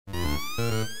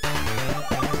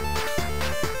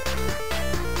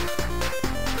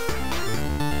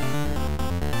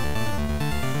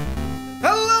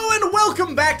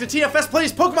Welcome back to TFS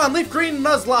Plays Pokemon Leaf Green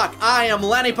Nuzlocke. I am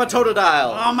Lanny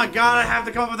Patotodile. Oh my god, I have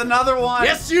to come up with another one.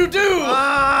 Yes, you do!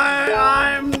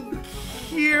 I'm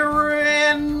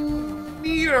Kieran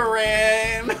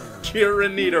Nidoran.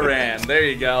 Kieran Nidoran. There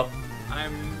you go.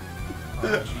 I'm...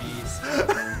 Oh,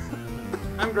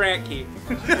 jeez. I'm Grant Key.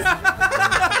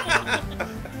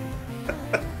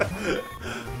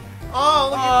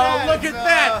 Oh, look at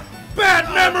that!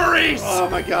 Bad memories! Oh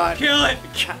my god. Kill it!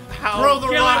 Throw the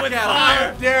rock with at fire.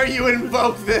 him. How dare you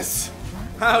invoke this?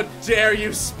 How dare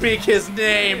you speak his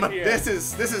name? This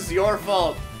is your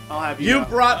fault. I'll have you. You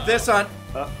brought this on.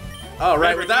 Oh,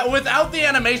 right. Without the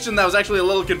animation, that was actually a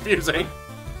little confusing.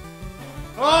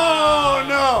 Oh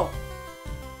no!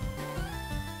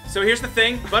 So here's the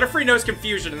thing. Butterfree knows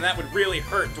confusion, and that would really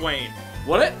hurt Dwayne.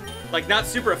 Would it? Like, not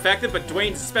super effective, but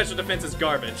Dwayne's special defense is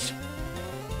garbage.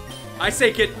 I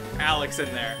say get Alex in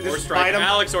there. Just Or Striker. fight him?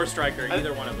 Alex or Striker,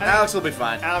 either one of them. Alex will be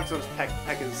fine. Alex was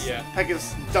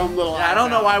Pekka's dumb little. Yeah, I don't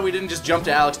know why we didn't just jump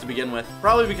to Alex to begin with.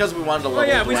 Probably because we wanted to level Oh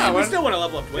yeah, Dwayne. we still want to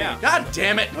level up Dwayne. Yeah. God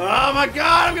damn it! Oh my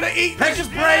god, I'm gonna eat Pekka's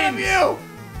this out of brains! you!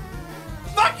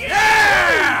 Fuck you!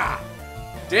 Yeah!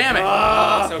 Damn it!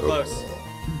 Oh, so close.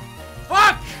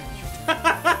 Fuck!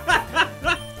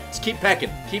 Just keep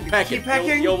pecking. Keep pecking. Keep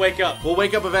pecking. You'll wake up. We'll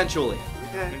wake up eventually.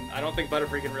 Okay. I don't think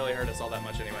Butterfree can really hurt us all that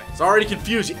much anyway. It's already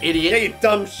confused, you idiot. Yeah, you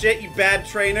dumb shit, you bad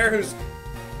trainer who's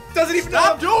doesn't even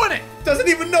Stop know doing it! doesn't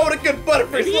even know what a good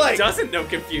Butterfree's Maybe he like. doesn't know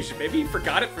confusion. Maybe he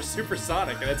forgot it for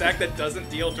Supersonic, an attack that doesn't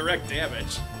deal direct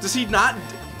damage. Does he not?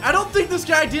 I don't think this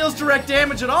guy deals direct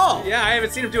damage at all. Yeah, I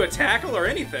haven't seen him do a tackle or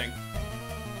anything.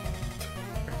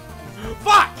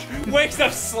 Fuck! Wakes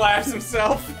up, slaps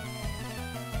himself.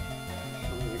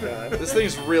 Oh my god. This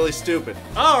thing's really stupid.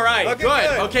 All right, Okay, good.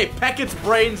 good. Okay, peck its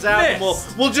brains out and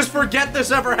Missed. we'll just forget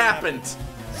this ever happened.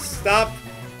 Stop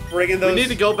bringing those. We need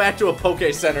to go back to a Poke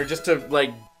Center just to,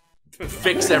 like,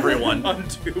 fix everyone.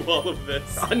 Undo all of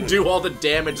this. Undo all the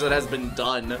damage that has been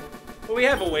done. Well, we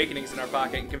have Awakenings in our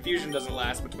pocket, and confusion doesn't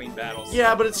last between battles.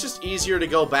 Yeah, but it's just easier to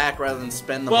go back rather than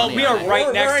spend the Well, money we on are it. right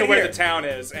We're next right to where here. the town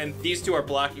is, and these two are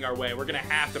blocking our way. We're gonna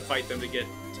have to fight them to get to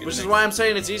Which the is next- why I'm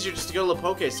saying it's easier just to go to the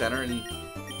Poke Center and...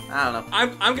 I don't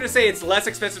know. I'm gonna say it's less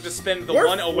expensive to spend the We're-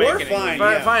 one we're Awakening. fine.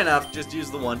 Fine, Yeah. fine enough, just use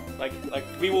the one. Like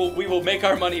we will make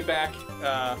our money back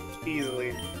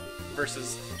easily.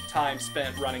 versus time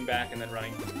spent running back and then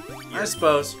running. I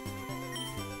suppose.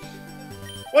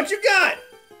 What you got?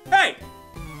 Hey,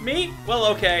 me? Well,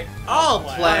 okay. I'll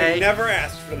I play. never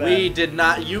asked for that. We did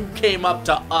not. You came up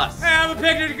to us. Hey, I'm a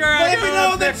picnic girl. Let me I'm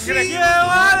know a that picnic. she- You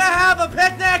wanna have a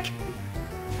picnic?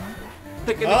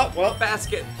 Picnic Oh, well.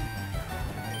 basket.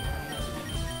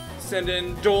 Send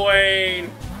in Dwayne.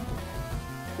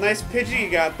 Nice Pidgey you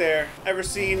got there. Ever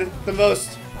seen the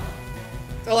most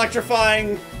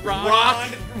electrifying Rock.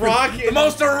 The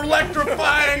most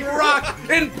electrifying rock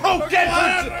in Poke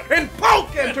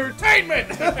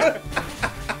Entertainment.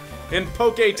 In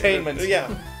Poke-tainment. Yeah,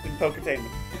 in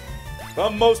Poketainment. The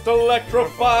most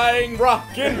electrifying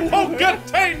rock in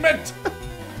Poke-tainment.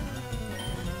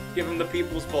 Give him the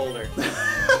people's boulder.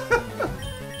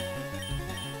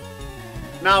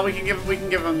 No, we can give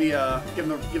him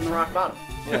the rock bottom.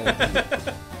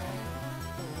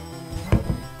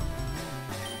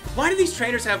 Why do these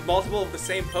trainers have multiple of the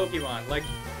same Pokemon? Like,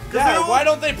 Yeah, why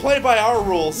don't they play by our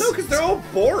rules? No, because they're all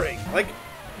boring. Like,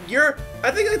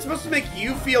 I think it's supposed to make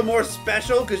you feel more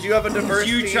special because you have a diverse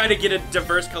you team. try to get a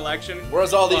diverse collection.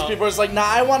 Whereas all these Well, people are just like, nah,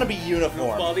 I want to be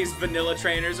uniform. All these vanilla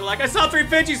trainers are like, I saw 3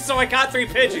 Pidgeys, so I got 3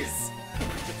 Pidgeys.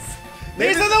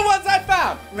 These are the ones I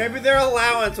found. Maybe their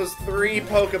allowance was 3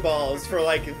 Pokeballs for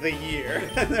like the year.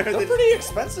 They're pretty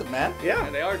expensive, man. Yeah.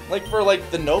 And they are. Like for like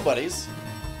the nobodies.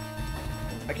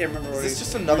 I can't remember what Is this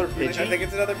he's- just another I Pidgey? think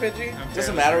it's another Pidgey.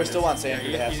 Doesn't matter, we still want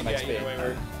Sandrew to have some XP. Either way,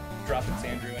 we're dropping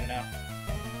Sandrew in and out.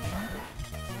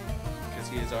 Because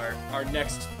he is our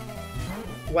next.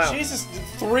 Wow. Jesus,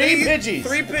 3 Pidgeys.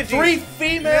 3 Pidgeys. 3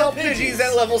 female Pidgeys.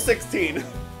 at level 16.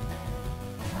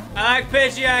 I like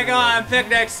Pidgey, I go on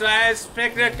picnic size.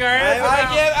 Picnic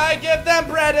I give them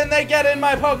bread and they get in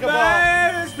my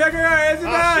Pokeball. This picnic is Oh,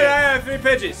 I shit. have 3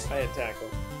 Pidgeys. I had tackle.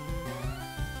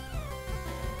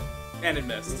 And it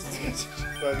missed.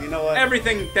 But you know what?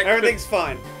 Everything's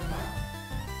fine.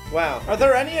 Wow. Are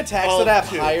there any attacks All that have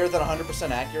 2. higher than 100%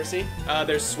 accuracy?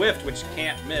 There's Swift, which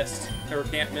can't miss. Or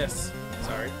can't miss.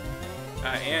 Sorry.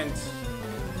 And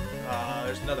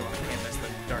there's another one that can't miss the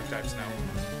dark types now.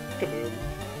 Kaboom.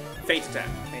 Fate attack.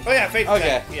 Oh yeah, Fate Okay.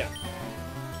 attack. Yeah.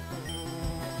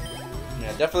 Yeah,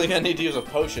 definitely gonna need to use a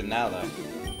potion now, though.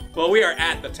 Well, we are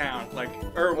at the town, like,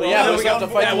 or Well, yeah, but we have to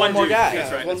fight that one more dude. guy.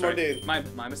 That's right. One That's more right.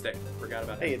 dude. My mistake. Forgot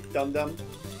about that. Hey, you dum-dum.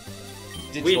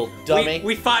 Digital dummy.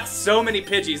 We fought so many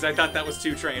Pidgeys, I thought that was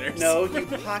 2 trainers. No, you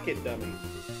pocket dummy.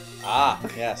 Ah,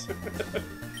 yes.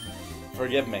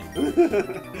 Forgive me.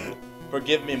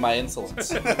 Forgive me my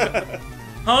insolence.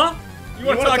 Huh? You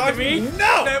want to wanna talk to me?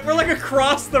 No! We're like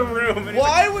across the room. And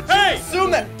Why like, would you hey!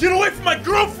 assume that? Get away from my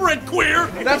girlfriend, queer!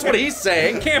 That's what he's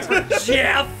saying. Camper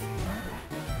Jeff!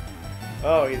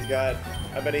 Oh, he's got...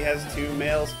 I bet he has 2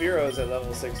 male Spearows at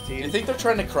level 16. You think they're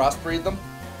trying to crossbreed them?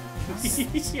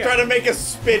 Yeah. Trying to make a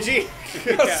Spidgey?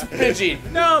 A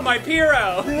Spidgey. No, my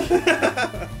Pyro!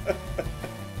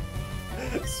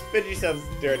 Spidgey sounds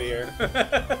dirtier.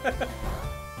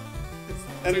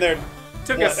 And they're...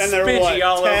 Took what, a and they're Spidgey what,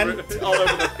 all 10?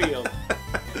 over the field.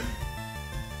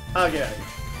 Okay.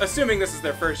 Assuming this is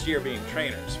their first year being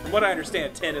trainers. From what I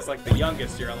understand, 10 is like the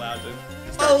youngest you're allowed to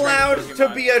start Allowed training to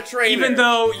Pokemon. be a trainer. Even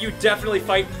though you definitely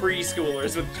fight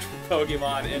preschoolers with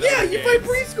Pokemon in Yeah, other you games. fight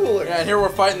preschoolers. Yeah, and here we're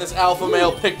fighting this alpha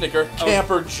male picnicker,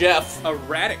 Camper Jeff.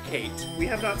 Eradicate. We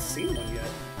have not seen one yet.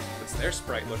 What's their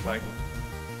sprite look like?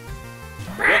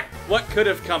 What could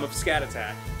have come of Scat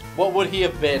Attack? What would he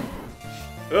have been?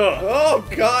 Ugh. Oh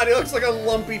god, he looks like a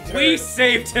lumpy turd. We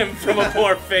saved him from a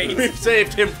poor fate. We've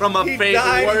saved him from a He fate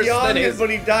died worse young, than his. but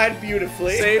he died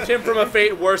beautifully. Saved him from a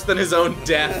fate worse than his own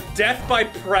death. Death by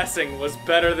pressing was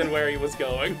better than where he was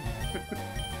going.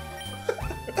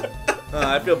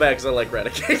 I feel bad because I like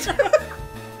Raticate.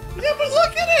 Yeah, but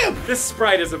look at him! This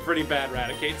sprite is a pretty bad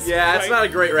Raticate sprite. Yeah, it's not a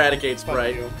great Raticate Fuck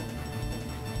sprite. you.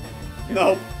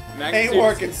 Nope. Magnitude's Ain't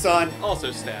working, son.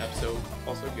 Also stab, so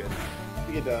also good.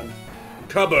 You done.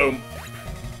 Kaboom.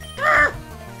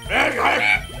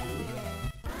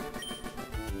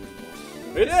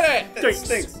 We did it! It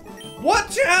stinks. What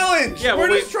challenge? Yeah, We're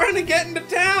well, just trying to get into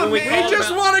town, when we man. called We him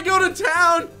just out. want to go to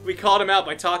town! We called him out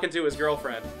by talking to his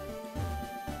girlfriend.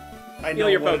 I Heal know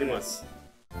your what it Pokemon. is.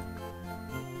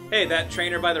 Hey, that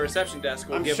trainer by the reception desk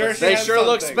will I'm give sure us she They has sure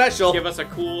look something. special. give us a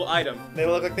cool item. They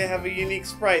look like they have a unique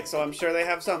sprite, so I'm sure they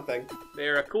have something.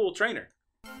 They're a cool trainer.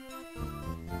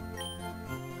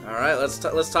 All right, let's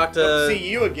talk Let's to see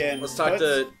you again. let's talk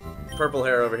to purple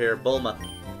hair over here, Bulma.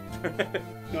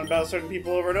 You want to battle certain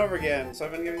people over and over again, so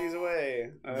I've been giving these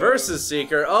away. Versus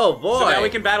Seeker. Oh boy. So now we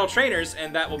can battle trainers,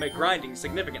 and that will make grinding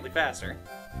significantly faster.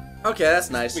 Okay, that's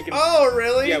nice. We can, Oh,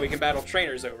 really? yeah, we can battle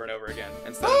trainers over and over again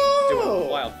instead Oh! of doing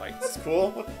wild fights. That's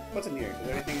cool. What's in here? Is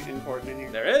there anything important in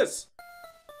here? There is.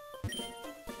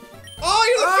 Oh,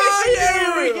 you're the fishing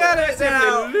yeah, guru! we get it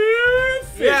now.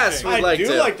 Yes, I we'd like do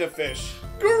to. like to fish.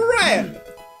 Grand!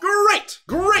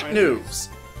 Great news.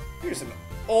 Here's some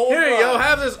old Here you go, rod.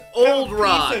 have this old Piece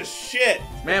rod. of shit.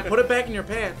 Man, put it back in your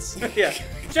pants. Yeah.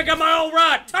 Check out my old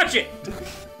rod. Touch it.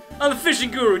 I'm the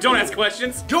fishing guru. Don't ask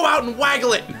questions. Go out and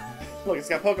waggle it. Look, it's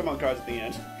got Pokemon cards at the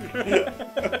end.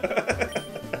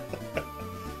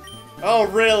 Oh,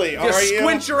 really? Are Just you?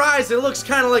 squint your eyes, it looks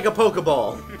kind of like a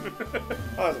Pokeball.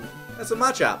 Awesome. That's a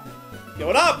Machop. Yo,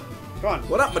 what up? Come on.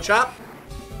 What up, Machop?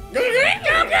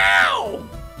 Go!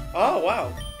 Oh,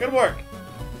 wow. Good work.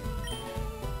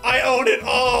 I own it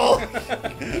all!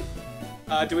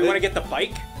 Do we want to get the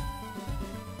bike?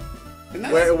 Isn't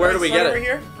that Where do we get over it?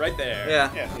 here? Right there.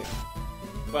 Yeah. Yeah.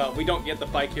 Well, we don't get the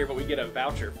bike here, but we get a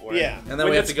voucher for it. Yeah. And then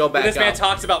we have to go back This man up.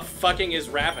 talks about fucking his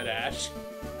Rapidash.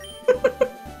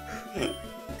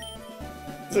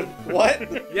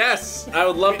 What? Yes, I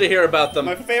would love to hear about them.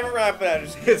 My favorite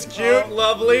Rapidash. It's cute,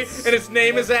 lovely, and its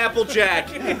name is Applejack.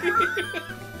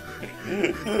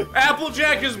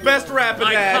 Applejack is best Rapidash.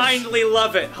 I kindly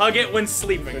love it. Hug it when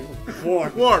sleeping.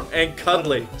 Warm. Warm and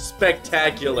cuddly.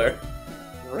 Spectacular.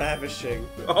 Ravishing.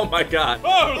 Oh my god.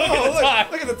 Oh, look at the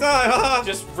time. Look at the time, huh?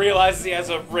 Just realizes he has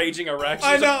a raging erection.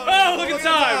 I He's know. like, oh, look at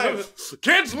time.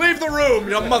 Kids, leave the room.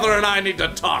 Your mother and I need to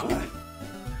talk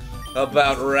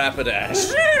about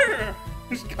Rapidash.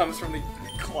 Just comes from the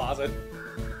closet.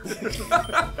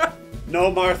 No,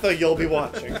 Martha, you'll be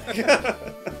watching.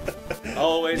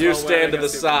 Always. You while stand wearing to a the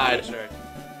Superman side. shirt.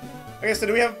 Okay, so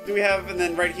do we have, and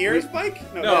then right here is Bike?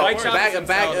 No, Bike. White Chop Back, is in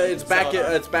back, Celadon. it's back,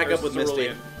 Celadon it's back up with versus Misty.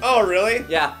 Cerulean. Oh, really?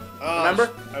 Yeah. Oh,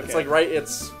 Remember? okay. It's like right.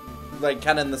 It's like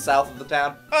kind of in the south of the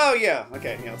town. Oh, yeah.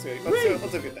 Okay, yeah, let's go.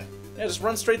 Let's look at that. Yeah, just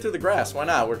run straight through the grass. Why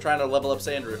not? We're trying to level up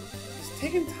Sandrew. It's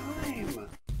taking time.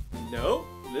 No,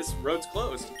 this road's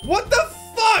closed. What the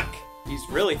fuck? He's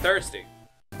really thirsty.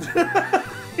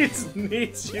 It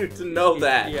needs you to know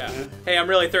that. Yeah. Hey, I'm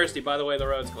really thirsty. By the way, the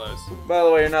road's closed. By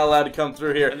the way, you're not allowed to come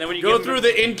through here. And then when you go give through him-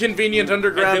 the inconvenient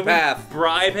underground And then path, we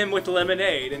bribe him with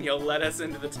lemonade, and he'll let us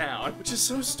into the town. which is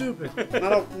so stupid.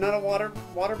 Not a water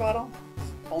bottle?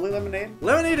 Only lemonade?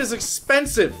 Lemonade is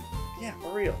expensive. Yeah,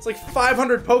 for real. It's like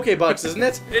 500 Pokebucks, isn't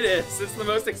it? It is. It's the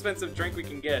most expensive drink we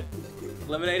can get.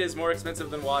 Lemonade is more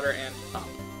expensive than water and pop.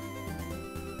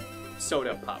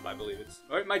 Soda pop, I believe it's.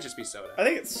 Or it might just be soda. I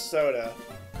think it's soda.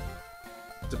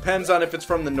 Depends on if it's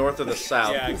from the north or the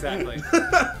south. Yeah, exactly.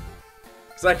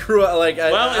 Because I grew up like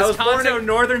I was born in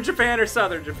northern Japan or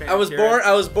southern Japan? I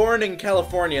was born in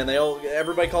California, and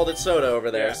everybody called it soda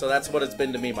over there. Yeah. So that's what it's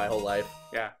been to me my whole life.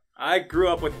 Yeah, I grew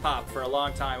up with pop for a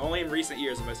long time. Only in recent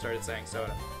years have I started saying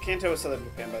soda. Kanto is southern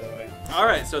Japan, by the way. All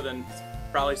right, so then it's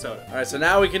probably soda. All right, so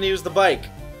now we can use the bike.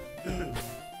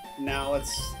 Now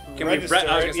let's can register.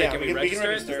 I was gonna say, can we can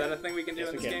register it? Is that a thing we can do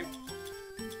in this game?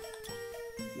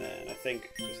 And I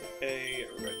think just A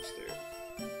register.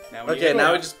 Now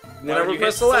now we just whenever we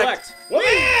press select.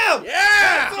 Wham!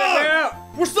 Yeah!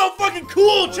 We're so fucking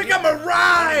cool! Check out my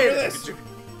ride! Look at this. Look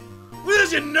at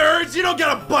this, you nerds! You don't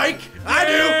got a bike! I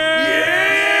do! Yeah!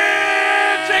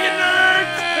 Check it,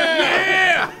 nerds!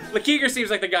 Yeah! Lakeeger seems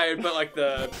like the guy who put like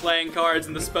the playing cards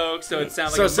in the spokes, so it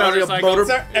sounds like So a it sounds like a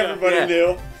motorcycle. motor- Everybody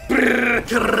knew.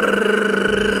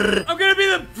 I'm gonna be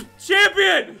the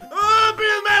champion! I'll be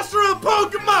the master of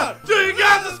Pokemon! Do you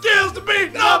got the skills to be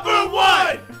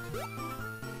 #1?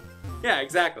 Yeah,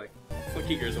 exactly. It's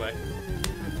Lakeeger's way.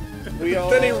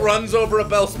 Then he runs over a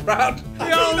Bellsprout.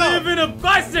 We all live in a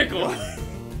bicycle!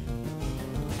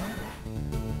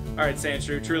 Alright,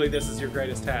 Sandshrew, truly this is your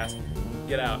greatest task.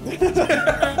 Get out.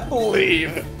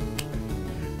 Leave.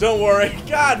 Don't worry.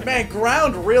 God, man,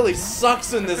 ground really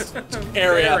sucks in this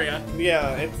area.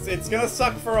 Yeah, it's gonna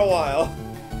suck for a while.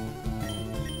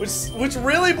 Which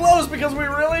really blows because we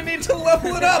really need to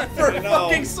level it up for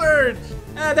fucking Surge.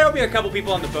 There'll be a couple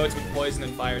people on the boats with poison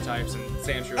and fire types, and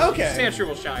Sandshrew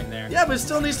will shine there. Yeah, but it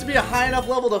still needs to be a high enough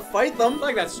level to fight them.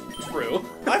 Like, that's true.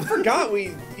 I forgot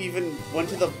we even went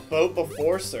to the boat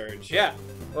before Surge. Yeah.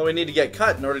 Well, we need to get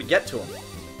cut in order to get to him.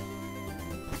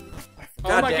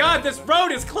 Oh my god, this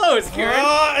road is closed,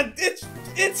 Kieran!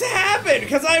 It's happened,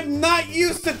 because I'm not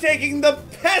used to taking the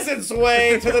peasant's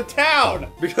way to the town!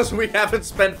 Because we haven't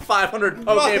spent 500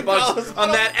 Pokebucks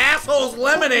on that asshole's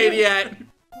lemonade yet!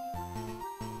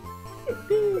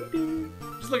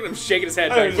 Just look at him shaking his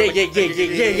head.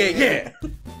 Yeah.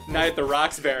 Night at the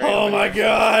Roxbury. Oh my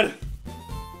god!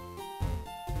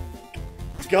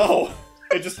 Let's go!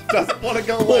 It just doesn't want to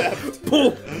go left.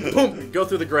 Boom, boom. Go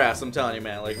through the grass. I'm telling you,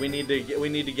 man. Like we need to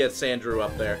get Sandrew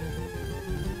up there.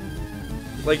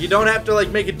 Like you don't have to like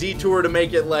make a detour to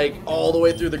make it like all the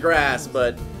way through the grass,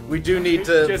 but we do need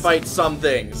to fight some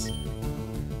things.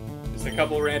 Just a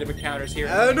couple random encounters here.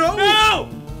 No! No!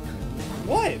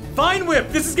 What? Vine Whip!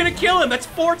 This is gonna kill him! That's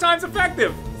 4 times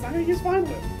effective! It's not gonna use Vine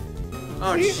Whip.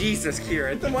 Oh, Jesus,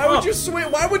 Kieran. Then why would you switch?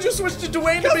 Why would you switch to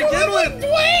Dwayne to begin with?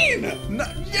 Dwayne! No,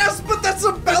 yes, but that's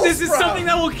a Bellsprout. This is something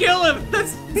that will kill him!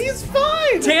 That's He's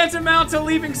fine! tantamount to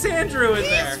leaving Sandrew in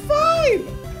there! He's fine!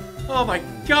 Oh my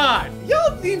god!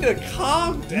 Y'all need to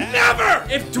calm down. Never!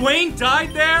 If Dwayne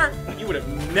died there, you would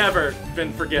have never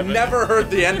been forgiven. Never heard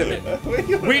the end of it.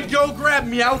 We'd go grab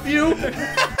Meowth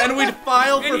and we'd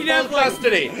file for full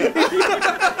custody.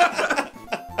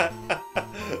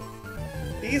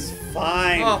 He's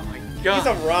fine. Oh my god. He's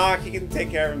a rock. He can take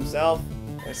care of himself.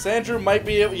 Sandrew might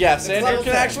be able. Yeah, Sandrew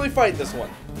can actually fight this one.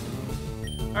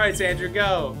 Alright, Sandrew,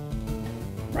 go.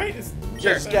 Right?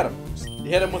 Just get him. Just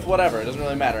hit him with whatever. It doesn't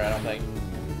really matter, I don't think.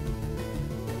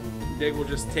 Dig will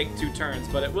just take 2 turns,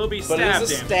 but it will be But stab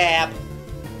it's a damage. stab.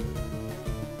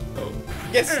 Oh.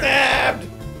 Get stabbed!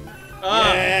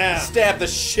 Yeah! Stab the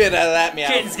shit out of that Meowth.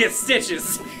 Kittens get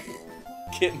stitches.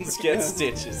 Kittens get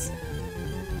stitches.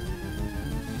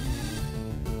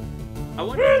 I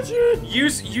wonder.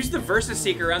 Use the Versus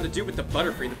Seeker around the dude with the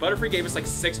Butterfree. The Butterfree gave us like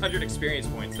 600 experience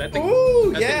points. That thing,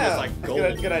 Ooh, that thing was like gold.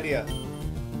 That's good idea.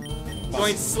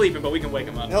 Dwayne's sleeping, but we can wake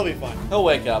him up. He'll be fine. He'll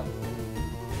wake up.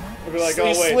 We'll be like,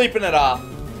 He's oh wait. sleeping it off.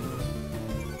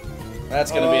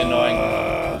 That's gonna be annoying.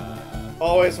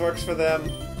 Always works for them.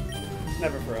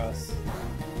 Never for us.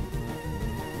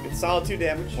 It's solid 2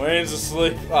 damage. Wayne's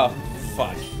asleep. Oh,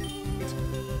 fuck.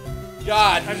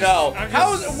 God, no.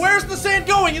 Where's the sand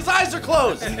going? His eyes are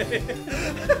closed.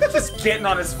 Just getting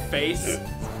on his face.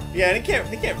 Yeah, and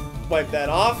he can't wipe that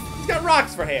off. He's got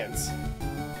rocks for hands.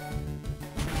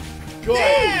 Go.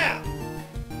 Yeah!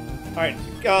 Alright,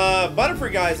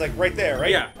 Butterfree guy's like right there,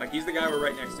 right? Yeah, like he's the guy we're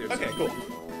right next to. Okay, so. cool.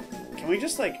 Can we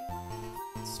just like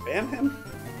spam him?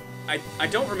 I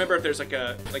don't remember if there's like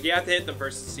a you have to hit the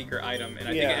Versus Seeker item, and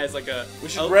I think it has like a. We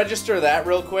should register that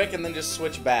real quick and then just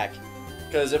switch back.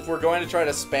 Because if we're going to try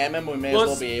to spam him, we may as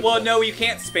well be able to. Well, no, you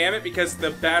can't spam it because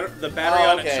the battery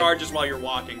on it charges while you're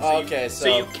walking. So okay, so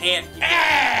you can't.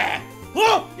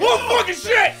 Oh, fucking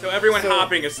shit! So everyone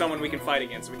hopping is someone we can fight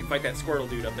against. We can fight that Squirtle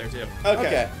dude up there too.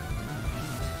 Okay.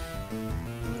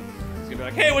 He's gonna be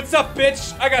like, hey, what's up,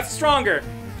 bitch? I got stronger.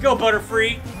 Go,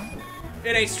 Butterfree.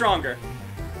 It ain't stronger.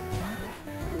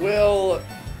 Will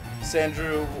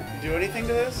Sandrew do anything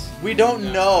to this? We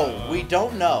don't know. We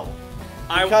don't know.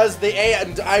 Because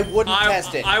I wouldn't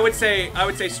test it. I would say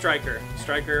Striker.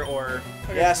 Striker or...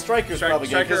 Yeah, Striker's probably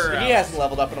good, because Striker he hasn't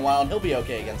leveled up in a while, and he'll be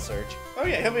okay against Surge. Oh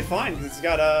yeah, he'll be fine, because he's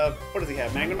got, what does he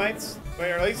have, Magnemites? Or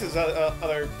at least his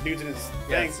other dudes in his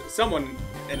thing. Someone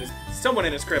in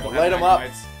his crib will have Light him up.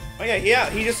 Magnemites. Oh yeah,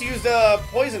 he just used,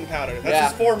 Poison Powder.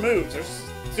 That's his 4 moves. There's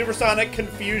Supersonic,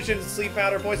 Confusion, Sleep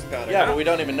Powder, Poison Powder. Yeah, but we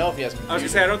don't even know if he has Confusion. I was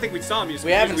gonna say, I don't think we saw him use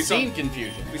We haven't seen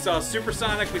Confusion. We saw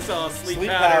Supersonic, we saw Sleep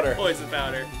powder, Poison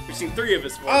Powder. We've seen 3 of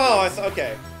his 4. Oh,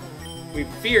 okay. We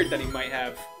feared that he might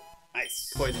have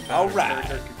Poison Powder. Alright.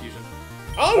 Confusion.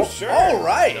 Oh, sure.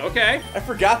 Alright. Okay. I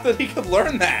forgot that he could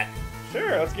learn that.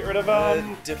 Sure, let's get rid of,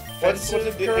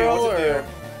 Defensive curl or...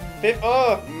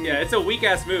 Yeah, it's a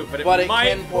weak-ass move, but it might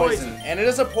can poison. And it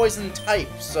is a poison type,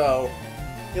 so...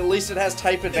 At least it has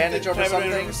type advantage over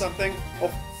something.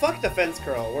 Well, fuck Defense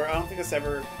Curl. I don't see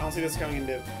this coming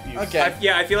into use. Okay.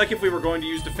 I feel like if we were going to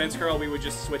use Defense Curl, we would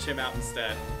just switch him out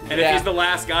instead. And if he's the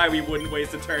last guy, we wouldn't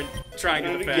waste a turn trying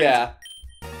to defend. Yeah.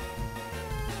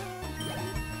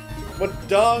 What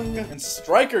dung? And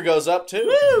Striker goes up too.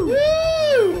 Woo!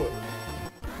 Woo!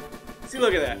 See,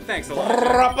 look at that. Thanks a lot.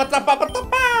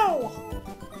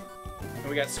 And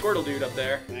we got Squirtle Dude up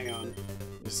there. Hang on.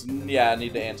 Yeah, I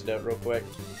need the antidote real quick.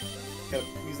 Gotta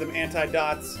use them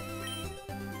anti-dots.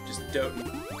 Just doting.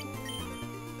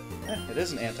 It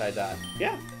is an anti-dot.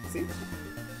 Yeah, see?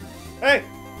 Hey!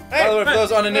 By the way, for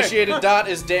those uninitiated, dot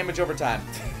is damage over time.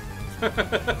 You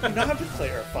don't have to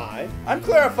clarify. I'm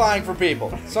clarifying for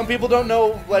people. Some people don't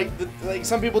know, like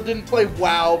some people didn't play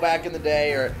WoW back in the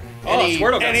day, or any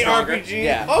RPG.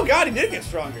 Yeah. Oh god, he did get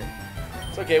stronger.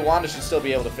 It's okay, Wanda should still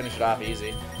be able to finish it off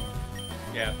easy.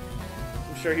 Yeah.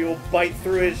 I'm sure he will bite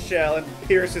through his shell and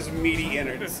pierce his meaty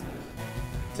innards.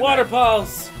 Water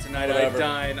pulse! Tonight Whatever. I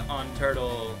dine on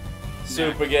turtle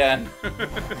soup again.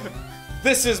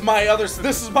 This is my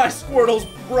Squirtle's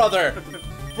brother,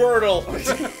 Birtle.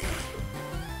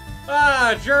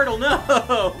 Jurtle,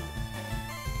 no!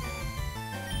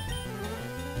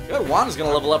 Good, Wanda's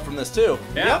gonna level up from this too.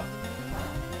 Yeah.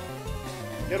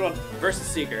 Good one. Versus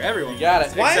Seeker, everyone. You got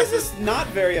it. Why is this not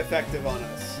very effective on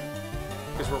us?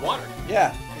 Because we're water.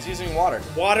 Yeah, he's using water.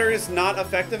 Water is not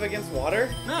effective against water?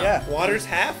 No. Yeah. Water's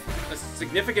half?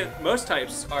 Most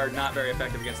types are not very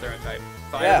effective against their own type.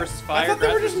 Fire versus fire. I thought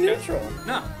they were just versus neutral.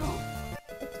 No. Oh,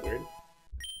 that's weird.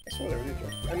 I swear they were neutral.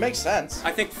 It makes sense.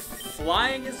 I think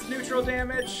flying is neutral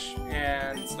damage,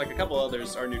 and like a couple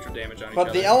others are neutral damage on each other.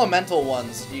 But the elemental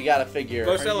ones, you gotta figure.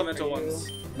 Most elemental ones.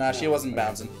 Nah, she wasn't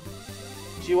bouncing.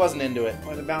 She wasn't into it.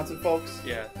 Only the bouncing folks?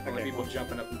 Yeah, only people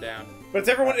jumping up and down. But it's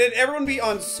everyone be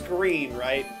on screen,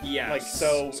 right? Yeah. Like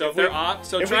so if they're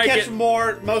off, if we catch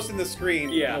most in the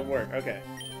screen, it'll work. Okay.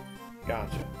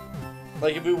 Gotcha.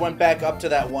 Like if we went back up to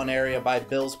that one area by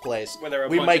Bill's place,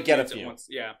 we might get a few.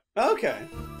 Yeah. Okay.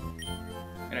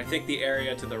 And I think the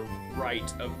area to the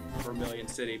right of Vermilion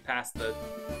City, past the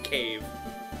cave,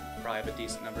 probably have a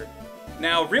decent number.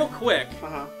 Now, real quick.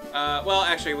 Well,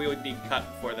 actually, we would need cut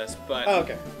for this, but. Oh,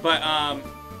 okay. But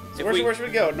So where should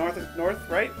we go? North,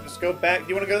 right? Just go back. Do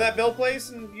you want to go to that Bill place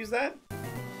and use that?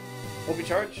 We'll be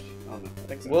charged. Oh no, I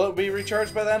think so. Will it be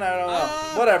recharged by then? I don't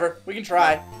know. Whatever. We can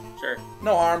try. Sure.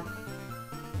 No harm.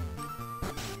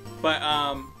 But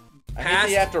I think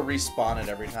you have to respawn it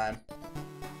every time.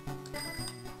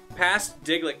 Past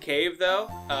Diglett Cave, though,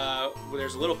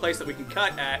 there's a little place that we can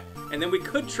cut at, and then we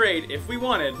could trade if we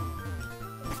wanted.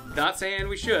 Not saying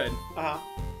we should. But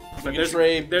there's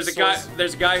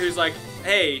a guy who's like,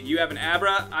 hey, you have an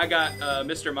Abra, I got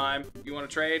Mr. Mime. You want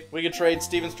to trade? We could trade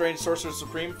Stephen Strange Sorcerer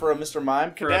Supreme for a Mr.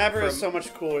 Mime. Kadabra is so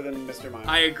much cooler than Mr. Mime.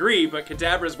 I agree, but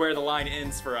Kadabra is where the line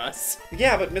ends for us.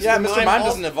 Yeah, but Mr. Mime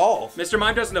doesn't evolve. Mr.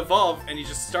 Mime doesn't evolve, and he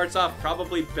just starts off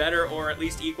probably better or at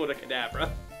least equal to Kadabra.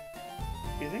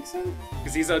 You think so?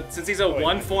 Because since he's a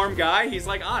one-form guy, he's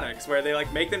like Onyx, where they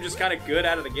like make them just kind of good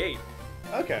out of the gate.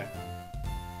 Okay.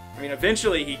 I mean,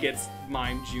 eventually he gets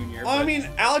Mime Junior. Well, I mean,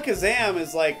 Alakazam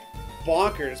is like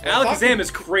bonkers. Alakazam is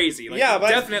crazy. Like, yeah, but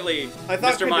definitely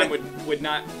Mr. Mime would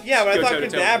not. Yeah, but I thought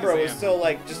toe-to-toe Kadabra with was still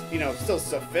like just still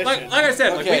sufficient. Like I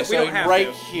said, okay, like, we don't have right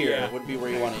to. here would be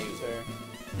where you want to use it.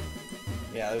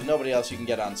 Yeah, there's nobody else you can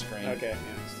get on screen. Okay,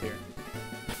 yeah, it's here.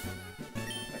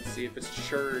 Let's see if it's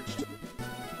charged.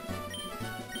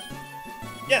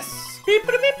 Yes. Beep,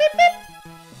 beep, beep, beep, beep.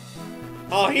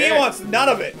 Oh, he wants none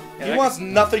of it. He wants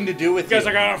nothing to do with you. Guys,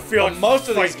 I gotta feel like most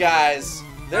of these guys,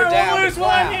 they're down to lose clown.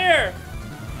 while I'm here.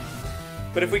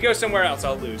 But if we go somewhere else,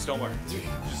 I'll lose. Don't worry.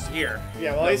 Just here.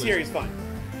 Yeah, while he's here, he's fine.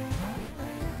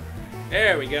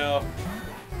 There we go.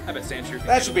 I bet Sandshrew can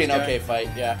That should be an handle okay this fight,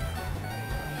 yeah.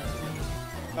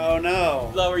 Oh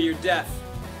no. guy. Lower your death.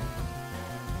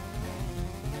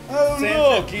 Oh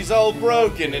look, he's all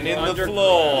broken and in the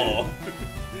floor.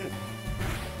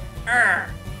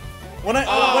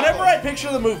 Whenever I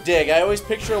picture the move Dig, I always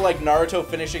picture like Naruto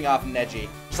finishing off Neji.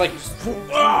 Just like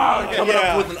coming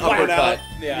up with an uppercut.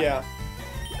 Yeah.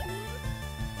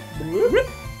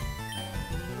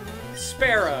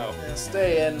 Sparrow. Yeah,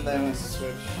 stay in, then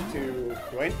Switch to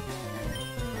Dwayne.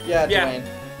 Yeah, Yeah. Dwayne.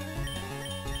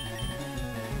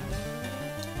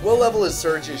 What level is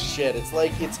Surge's shit? It's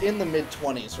like, it's in the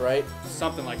mid-20s, right?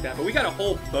 Something like that. But we got a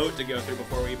whole boat to go through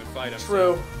before we even fight him.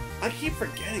 True. I keep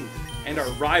forgetting. And our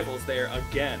rival's there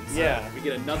again. So Yeah. we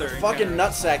get another Fucking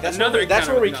encounter. nutsack. That's Another that's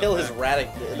where encounter we with kill his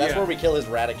Nutsack. That's Yeah. where we kill his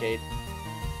Raticate.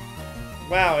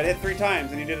 Wow, it hit 3 times,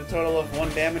 and you did a total of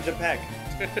 1 damage a peck.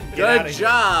 Good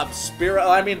job, Spiro.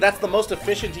 I mean, that's the most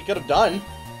efficient he could have done.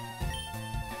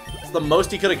 It's the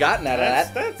most he could have gotten out of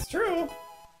that. That's true.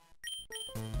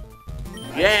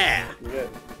 Yeah. Good.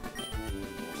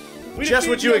 Just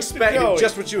what you expect.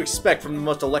 Just what you expect from the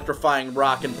most electrifying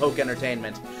rock and poke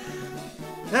entertainment.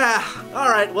 All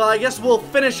right. Well, I guess we'll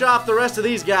finish off the rest of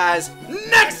these guys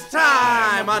next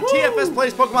time on TFS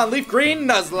Plays Pokemon Leaf Green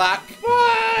Nuzlocke.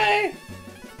 Bye.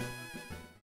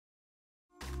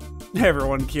 Hey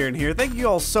everyone, Kieran here. Thank you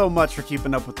all so much for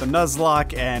keeping up with the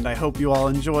Nuzlocke, and I hope you all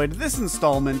enjoyed this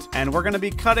installment. And we're going to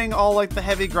be cutting all like the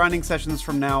heavy grinding sessions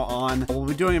from now on. We'll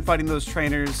be doing and fighting those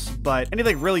trainers, but any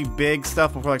like really big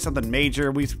stuff before like something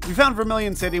major. We found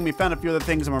Vermilion City, and we found a few other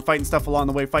things, and we're fighting stuff along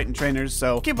the way, fighting trainers,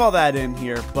 so keep all that in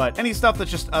here. But any stuff that's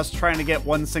just us trying to get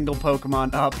one single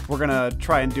Pokemon up, we're going to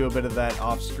try and do a bit of that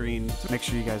off screen to make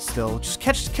sure you guys still just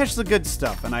catch the good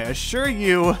stuff. And I assure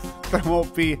you, there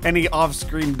won't be any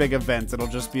off-screen big events. It'll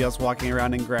just be us walking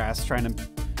around in grass trying to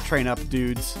train up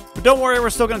dudes. But don't worry, we're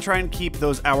still gonna try and keep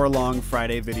those hour-long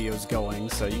Friday videos going.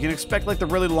 So you can expect like the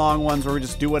really long ones where we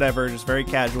just do whatever, just very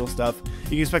casual stuff.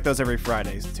 You can expect those every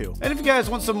Fridays too. And if you guys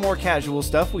want some more casual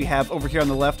stuff, we have over here on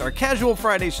the left our Casual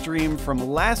Friday stream from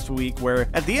last week, where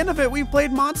at the end of it we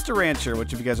played Monster Rancher,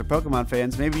 which if you guys are Pokemon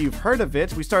fans, maybe you've heard of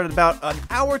it. We started about an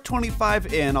hour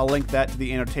 25 in. I'll link that to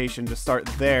the annotation to start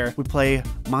there. We play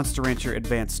Monster Rancher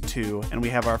Advanced 2, and we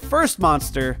have our first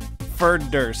monster,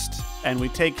 Ferdurst, and we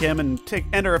take him and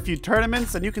enter a few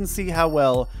tournaments, and you can see how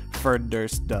well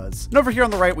Ferdurst does. And over here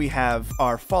on the right, we have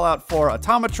our Fallout 4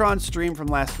 Automatron stream from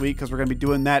last week, because we're going to be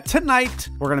doing that tonight.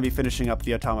 We're going to be finishing up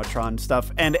the Automatron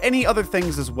stuff and any other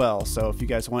things as well. So if you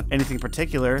guys want anything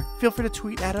particular, feel free to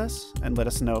tweet at us and let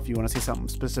us know if you want to see something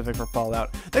specific for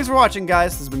Fallout. Thanks for watching,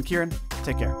 guys. This has been Kieran.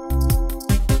 Take care.